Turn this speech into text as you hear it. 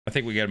I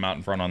think we get him out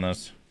in front on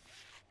this.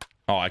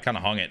 Oh, I kind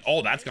of hung it.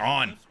 Oh, that's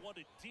gone.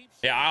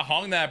 Yeah, I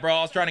hung that, bro.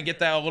 I was trying to get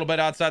that a little bit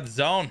outside the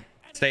zone.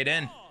 Stayed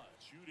in.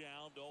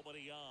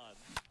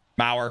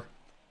 Bauer.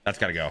 That's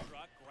got to go.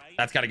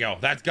 That's got to go.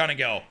 That's going to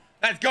go.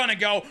 That's going to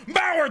go.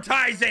 Bauer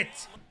ties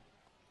it.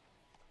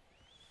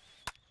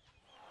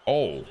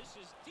 Oh.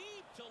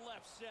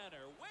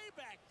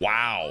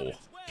 Wow.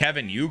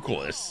 Kevin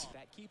Euclid.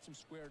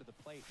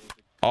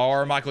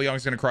 Or Michael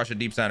Young's going to crush it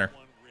deep center.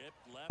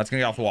 That's going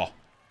to get off the wall.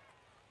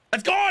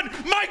 That's gone.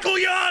 Michael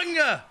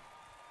Young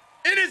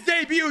in his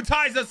debut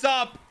ties us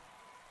up.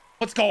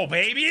 Let's go,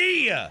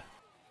 baby.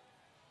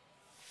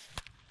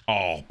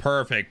 Oh,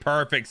 perfect.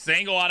 Perfect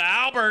single out of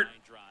Albert.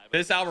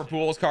 This Albert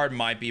Pujols card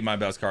might be my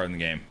best card in the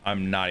game.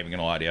 I'm not even going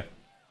to lie to you.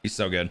 He's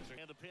so good.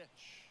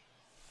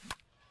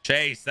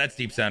 Chase, that's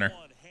deep center.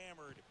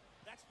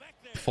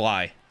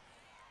 Fly.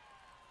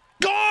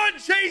 Gone,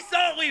 Chase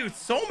Utley.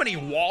 So many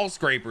wall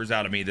scrapers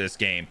out of me this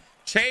game.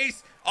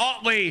 Chase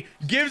Utley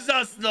gives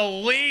us the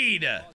lead.